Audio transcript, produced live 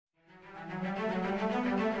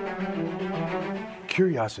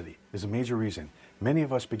Curiosity is a major reason many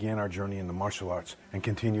of us began our journey in the martial arts and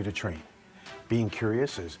continue to train. Being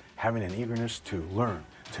curious is having an eagerness to learn,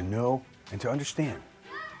 to know, and to understand.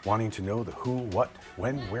 Wanting to know the who, what,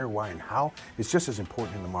 when, where, why, and how is just as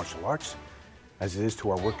important in the martial arts as it is to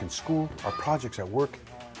our work in school, our projects at work,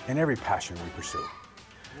 and every passion we pursue.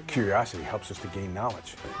 Curiosity helps us to gain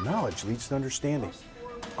knowledge. Knowledge leads to understanding.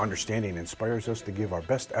 Understanding inspires us to give our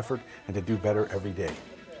best effort and to do better every day.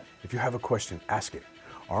 If you have a question, ask it.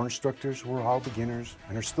 Our instructors were all beginners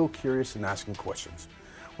and are still curious in asking questions.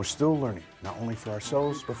 We're still learning, not only for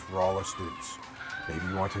ourselves, but for all our students. Maybe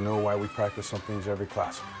you want to know why we practice some things every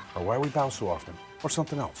class, or why we bow so often, or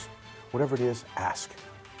something else. Whatever it is, ask.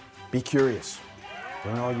 Be curious.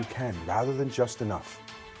 Learn all you can, rather than just enough.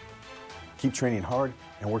 Keep training hard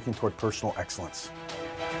and working toward personal excellence.